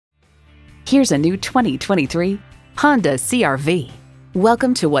Here's a new 2023 Honda CR-V.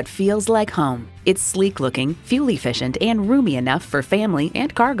 Welcome to what feels like home. It's sleek-looking, fuel-efficient, and roomy enough for family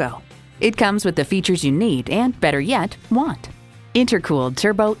and cargo. It comes with the features you need and, better yet, want. Intercooled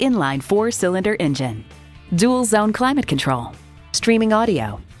turbo inline 4-cylinder engine, dual-zone climate control, streaming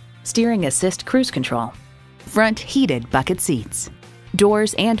audio, steering assist cruise control, front heated bucket seats,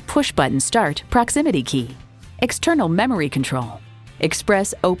 doors and push-button start proximity key, external memory control,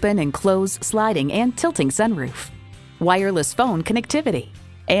 express open and close sliding and tilting sunroof, wireless phone connectivity,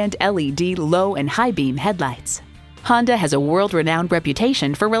 and LED low and high beam headlights. Honda has a world-renowned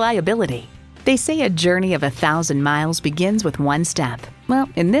reputation for reliability. They say a journey of 1,000 miles begins with one step. Well,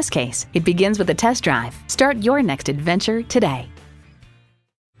 in this case, it begins with a test drive. Start your next adventure today.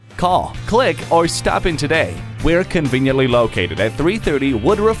 Call, click, or stop in today. We're conveniently located at 330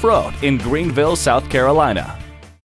 Woodruff Road in Greenville, South Carolina.